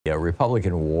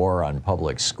Republican war on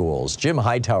public schools. Jim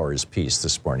Hightower's piece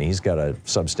this morning, he's got a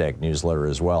Substack newsletter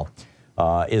as well,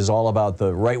 is all about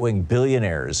the right-wing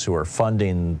billionaires who are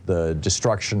funding the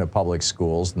destruction of public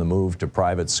schools and the move to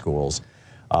private schools.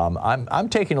 I'm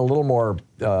taking a little more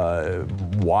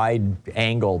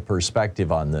wide-angle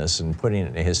perspective on this and putting it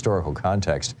in a historical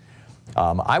context.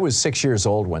 I was 6 years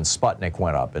old when Sputnik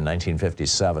went up in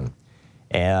 1957.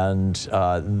 And it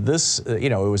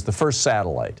was the first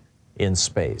satellite in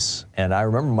space. And I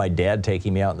remember my dad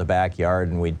taking me out in the backyard,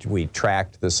 and we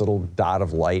tracked this little dot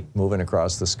of light moving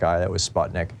across the sky. That was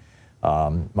Sputnik.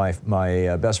 My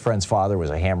best friend's father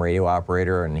was a ham radio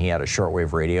operator, and he had a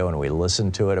shortwave radio, and we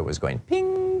listened to it. It was going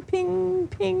ping, ping,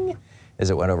 ping as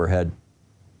it went overhead.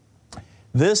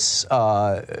 This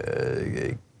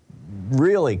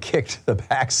really kicked the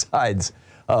backsides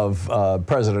of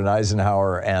President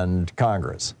Eisenhower and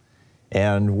Congress.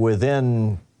 And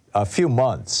within a few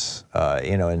months,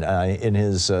 in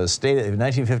his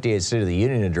 1958 State of the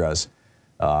Union address,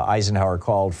 Eisenhower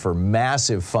called for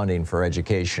massive funding for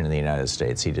education in the United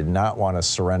States. He did not want to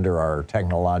surrender our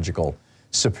technological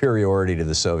superiority to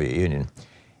the Soviet Union.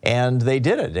 And they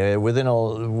did it.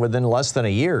 Within less than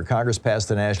a year, Congress passed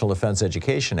the National Defense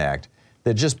Education Act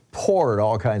that just poured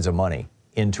all kinds of money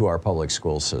into our public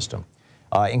school system,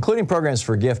 including programs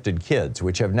for gifted kids,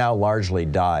 which have now largely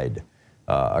died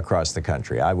across the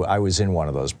country. I was in one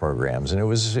of those programs, and it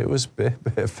was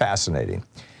fascinating.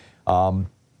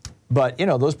 But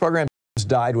those programs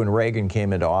died when Reagan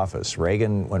came into office.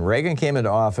 When Reagan came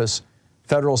into office,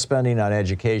 federal spending on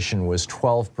education was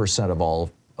 12%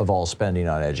 of all spending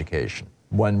on education.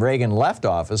 When Reagan left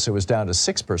office, it was down to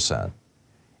 6%.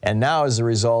 And now, as a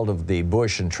result of the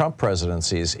Bush and Trump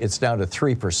presidencies, it's down to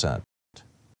 3%.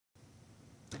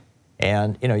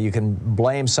 And, you can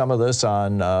blame some of this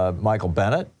on Michael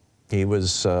Bennett. He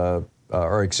was,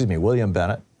 William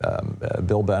Bennett,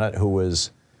 Bill Bennett, who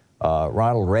was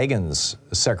Ronald Reagan's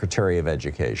Secretary of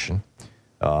Education.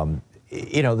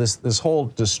 This whole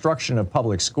destruction of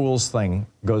public schools thing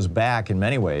goes back in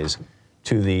many ways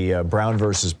to the Brown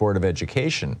versus Board of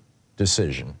Education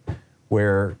decision,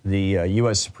 where the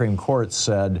U.S. Supreme Court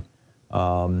said,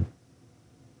 the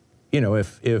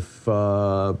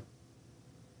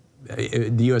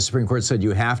U.S. Supreme Court said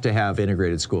you have to have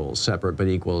integrated schools. Separate but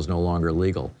equal is no longer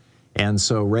legal. And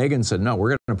so Reagan said, no, we're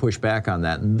going to push back on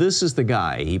that. And this is the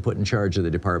guy he put in charge of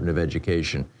the Department of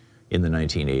Education in the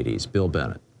 1980s, Bill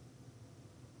Bennett.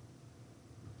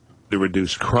 To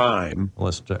reduce crime.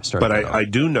 Let's start. But I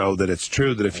do know that it's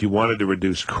true that if you wanted to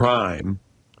reduce crime,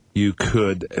 you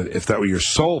could, if that were your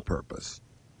sole purpose,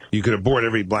 you could abort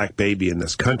every black baby in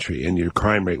this country and your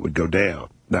crime rate would go down.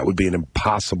 That would be an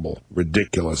impossible,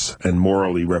 ridiculous, and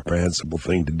morally reprehensible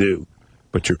thing to do.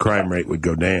 But your crime rate would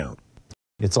go down.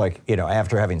 It's like,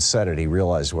 after having said it, he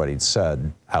realized what he'd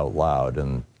said out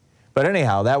loud. But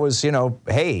anyhow, that was,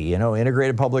 hey,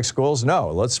 integrated public schools? No,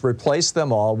 let's replace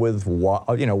them all with,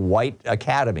 white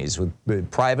academies,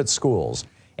 with private schools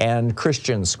and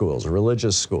Christian schools,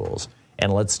 religious schools.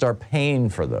 And let's start paying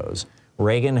for those.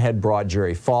 Reagan had brought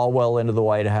Jerry Falwell into the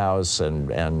White House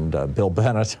and Bill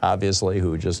Bennett, obviously,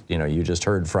 who you just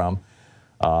heard from.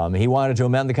 He wanted to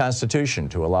amend the Constitution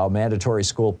to allow mandatory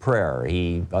school prayer.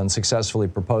 He unsuccessfully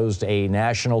proposed a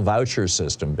national voucher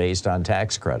system based on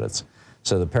tax credits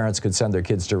so the parents could send their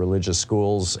kids to religious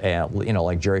schools,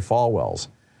 like Jerry Falwell's.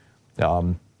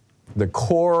 The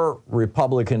core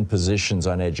Republican positions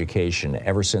on education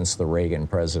ever since the Reagan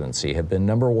presidency have been,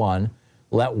 number one,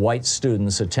 let white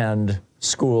students attend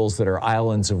schools that are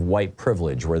islands of white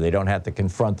privilege where they don't have to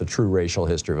confront the true racial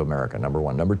history of America, number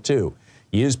one. Number two,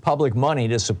 use public money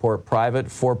to support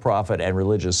private, for-profit, and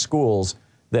religious schools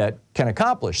that can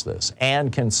accomplish this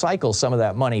and can cycle some of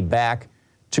that money back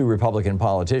to Republican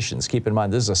politicians. Keep in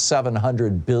mind, this is a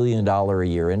 $700 billion a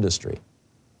year industry.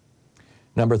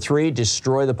 Number three,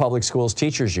 destroy the public schools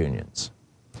teachers' unions.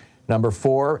 Number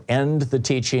four, end the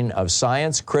teaching of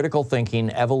science, critical thinking,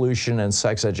 evolution, and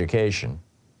sex education.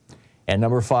 And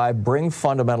number five, bring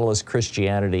fundamentalist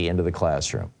Christianity into the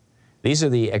classroom. These are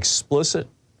the explicit,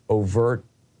 overt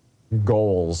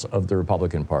goals of the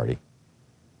Republican Party.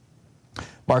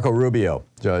 Marco Rubio,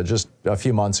 just a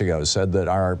few months ago, said that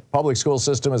our public school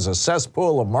system is a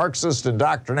cesspool of Marxist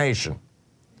indoctrination.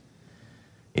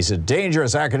 He said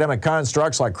dangerous academic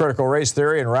constructs like critical race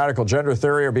theory and radical gender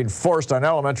theory are being forced on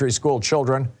elementary school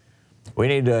children. We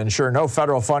need to ensure no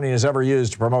federal funding is ever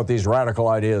used to promote these radical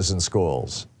ideas in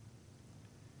schools.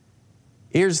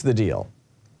 Here's the deal.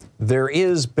 There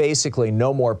is basically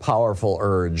no more powerful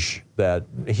urge that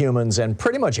humans and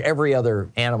pretty much every other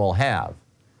animal have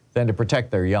than to protect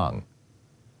their young.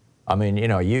 I mean, you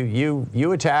know,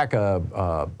 you attack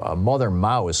a mother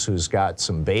mouse who's got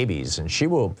some babies, and she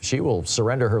will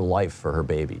surrender her life for her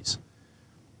babies.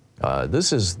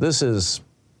 This is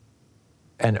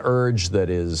an urge that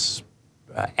is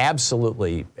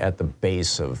absolutely at the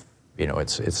base of, you know,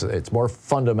 it's more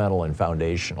fundamental and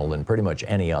foundational than pretty much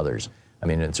any others. I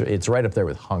mean, it's right up there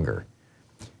with hunger,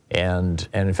 and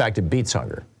in fact, it beats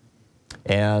hunger.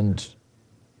 And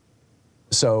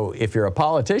so if you're a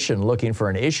politician looking for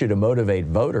an issue to motivate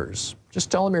voters,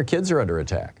 just tell them your kids are under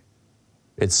attack.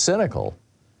 It's cynical,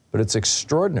 but it's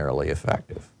extraordinarily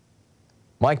effective.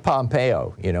 Mike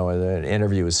Pompeo, you know, in an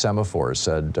interview with Semaphore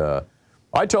said,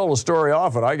 I tell a story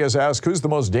often. I guess ask who's the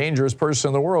most dangerous person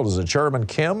in the world. Is it Chairman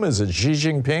Kim? Is it Xi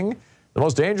Jinping? The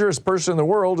most dangerous person in the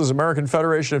world is American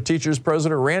Federation of Teachers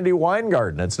President Randy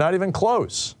Weingarten. It's not even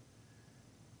close.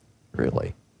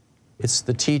 Really. It's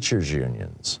the teachers'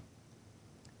 unions.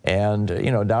 And,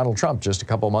 you know, Donald Trump just a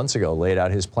couple months ago laid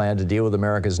out his plan to deal with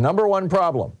America's #1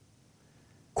 problem.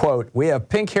 Quote, we have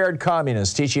pink-haired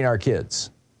communists teaching our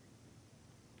kids.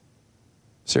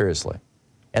 Seriously.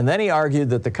 And then he argued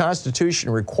that the Constitution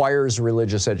requires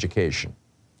religious education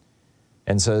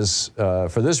and says,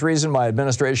 for this reason, my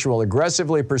administration will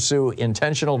aggressively pursue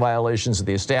intentional violations of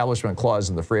the Establishment Clause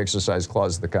and the Free Exercise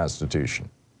Clause of the Constitution.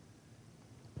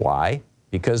 Why?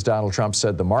 Because Donald Trump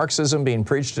said the Marxism being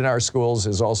preached in our schools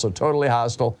is also totally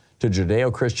hostile to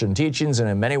Judeo-Christian teachings, and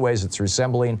in many ways it's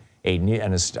resembling a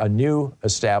new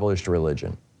established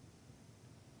religion.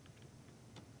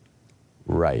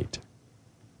 Right.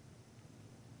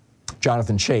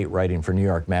 Jonathan Chait, writing for New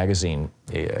York Magazine,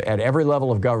 at every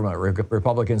level of government,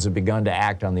 Republicans have begun to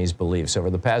act on these beliefs.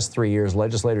 Over the past 3 years,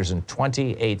 legislators in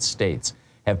 28 states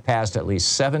have passed at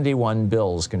least 71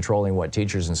 bills controlling what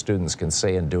teachers and students can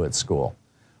say and do at school.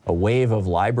 A wave of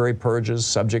library purges,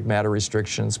 subject matter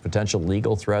restrictions, potential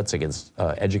legal threats against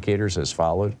educators has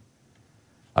followed.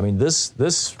 I mean, there's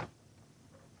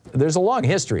a long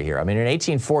history here. I mean, in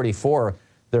 1844,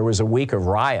 there was a week of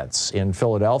riots in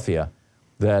Philadelphia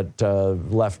that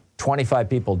left 25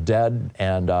 people dead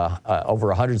and over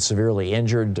 100 severely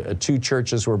injured. 2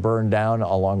 churches were burned down,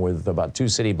 along with about 2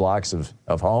 city blocks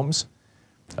of homes.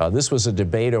 This was a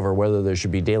debate over whether there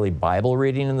should be daily Bible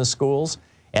reading in the schools.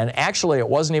 And actually, it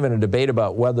wasn't even a debate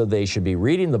about whether they should be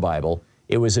reading the Bible.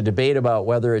 It was a debate about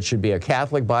whether it should be a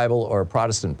Catholic Bible or a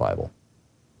Protestant Bible.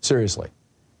 Seriously.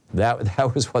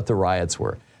 That was what the riots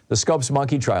were. The Scopes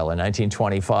monkey trial in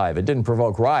 1925, it didn't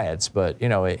provoke riots, but, you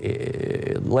know,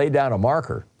 it laid down a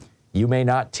marker. You may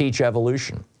not teach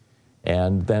evolution.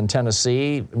 And then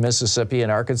Tennessee, Mississippi,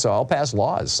 and Arkansas all passed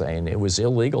laws saying it was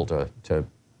illegal to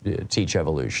teach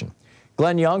evolution.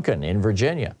 Glenn Youngkin in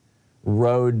Virginia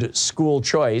rode school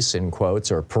choice, in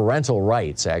quotes, or parental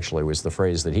rights, actually was the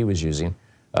phrase that he was using,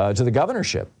 to the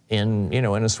governorship in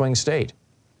a swing state.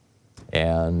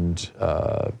 And,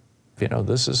 you know,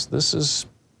 this is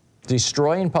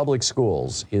destroying public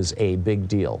schools is a big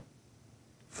deal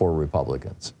for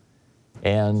Republicans.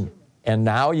 And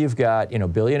now you've got, you know,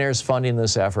 billionaires funding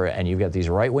this effort, and you've got these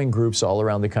right-wing groups all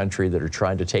around the country that are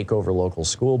trying to take over local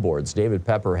school boards. David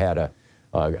Pepper had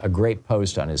a great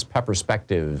post on his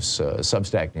Pepperspectives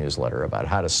Substack newsletter about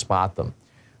how to spot them.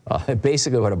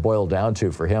 Basically what it boiled down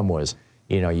to for him was,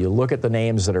 you know, you look at the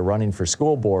names that are running for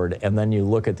school board, and then you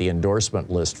look at the endorsement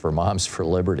list for Moms for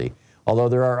Liberty. Although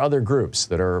there are other groups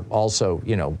that are also,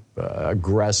 you know,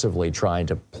 aggressively trying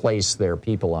to place their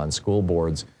people on school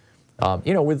boards,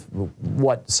 you know, with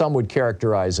what some would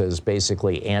characterize as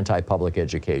basically anti-public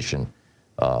education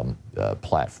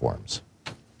platforms.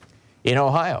 In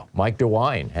Ohio, Mike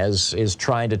DeWine is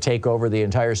trying to take over the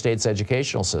entire state's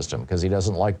educational system because he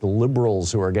doesn't like the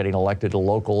liberals who are getting elected to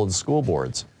local and school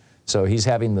boards. So he's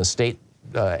having the state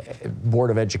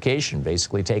Board of Education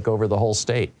basically take over the whole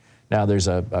state. Now, there's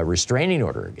a restraining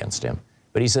order against him,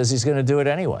 but he says he's going to do it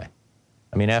anyway.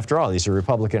 I mean, after all, he's a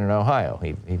Republican in Ohio.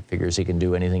 He figures he can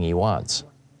do anything he wants.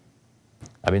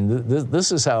 I mean,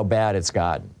 this is how bad it's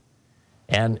gotten.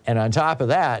 And on top of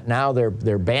that, now they're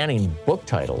banning book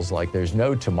titles like there's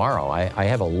no tomorrow. I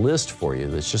have a list for you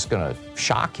that's just going to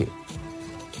shock you.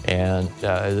 And,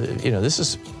 you know, this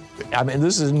is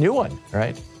a new one,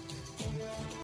 right?